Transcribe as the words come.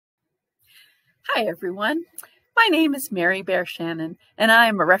Hi, everyone. My name is Mary Bear Shannon, and I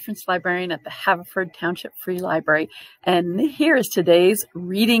am a reference librarian at the Haverford Township Free Library. And here is today's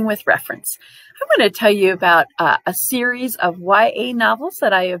Reading with Reference. I'm going to tell you about a series of YA novels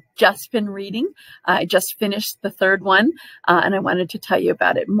that I have just been reading. I just finished the third one, and I wanted to tell you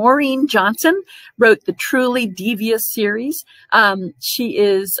about it. Maureen Johnson wrote the Truly Devious series. She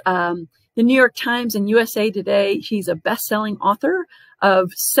is the New York Times and USA Today. She's a best-selling author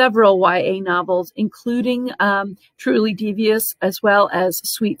of several YA novels, including Truly Devious, as well as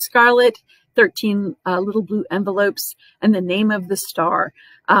Sweet Scarlet, 13 Little Blue Envelopes, and The Name of the Star.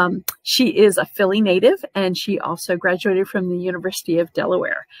 She is a Philly native, and she also graduated from the University of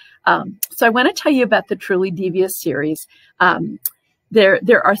Delaware. So I want to tell you about the Truly Devious series.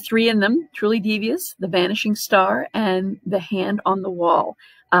 There are three in them: Truly Devious, The Vanishing Star, and The Hand on the Wall.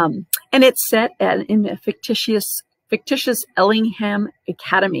 And it's set in a fictitious Ellingham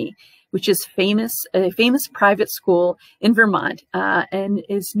Academy, which is a famous private school in Vermont, and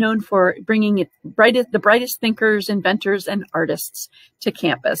is known for bringing the brightest thinkers, inventors, and artists to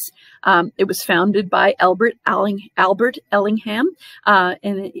campus. It was founded by Albert Ellingham,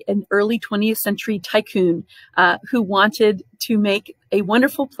 an early 20th century tycoon who wanted to make a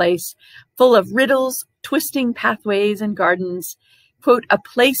wonderful place full of riddles, twisting pathways, and gardens. Quote, "A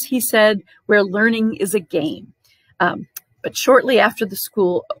place," he said, "where learning is a game." But shortly after the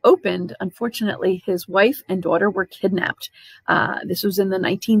school opened, unfortunately, his wife and daughter were kidnapped. This was in the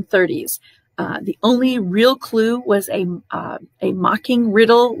 1930s. The only real clue was a mocking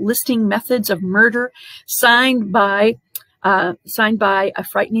riddle listing methods of murder signed by a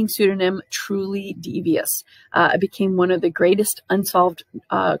frightening pseudonym, Truly Devious. It became one of the greatest unsolved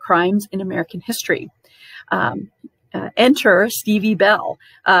crimes in American history. Enter Stevie Bell,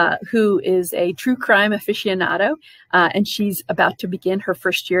 who is a true crime aficionado, and she's about to begin her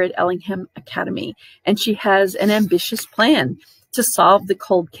first year at Ellingham Academy. And she has an ambitious plan to solve the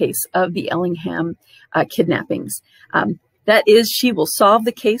cold case of the Ellingham kidnappings. That is, she will solve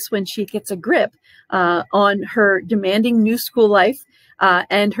the case when she gets a grip on her demanding new school life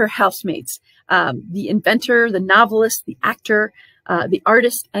and her housemates, the inventor, the novelist, the actor, the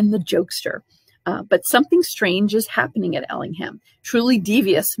artist, and the jokester. But something strange is happening at Ellingham. Truly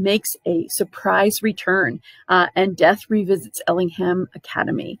Devious makes a surprise return, and death revisits Ellingham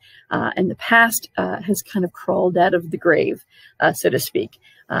Academy. And the past has kind of crawled out of the grave, so to speak,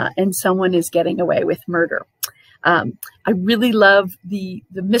 and someone is getting away with murder. I really love the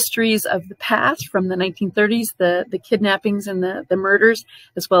mysteries of the past from the 1930s, the kidnappings and the murders,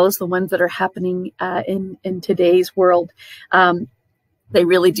 as well as the ones that are happening in today's world. They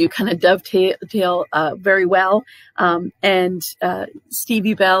really do kind of dovetail very well, and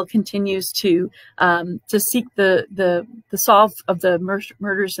Stevie Bell continues to seek the solve of the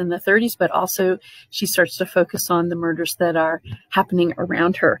murders in the 30s, but also she starts to focus on the murders that are happening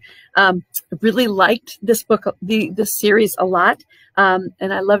around her. I really liked this book, this series a lot, and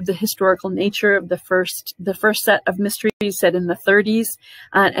I love the historical nature of the first set of mysteries set in the 30s,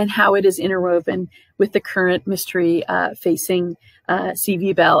 and how it is interwoven with the current mystery facing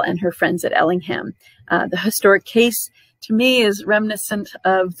Stevie Bell and her friends at Ellingham. The historic case, to me, is reminiscent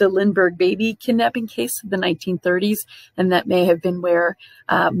of the Lindbergh baby kidnapping case of the 1930s, and that may have been where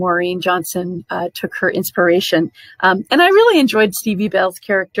Maureen Johnson took her inspiration. And I really enjoyed Stevie Bell's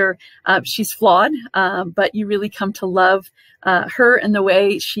character. She's flawed, but you really come to love her and the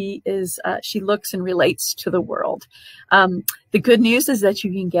way she looks and relates to the world. The good news is that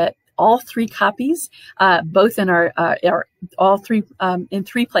you can get all three copies, both in in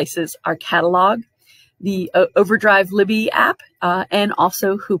three places: our catalog, the Overdrive Libby app, and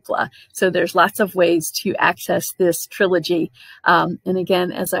also Hoopla. So there's lots of ways to access this trilogy. And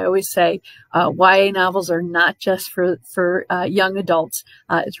again, as I always say, YA novels are not just for young adults.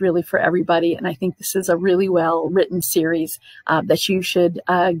 It's really for everybody. And I think this is a really well-written series that you should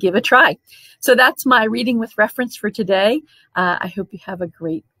give a try. So that's my Reading with Reference for today. I hope you have a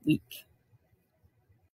great week.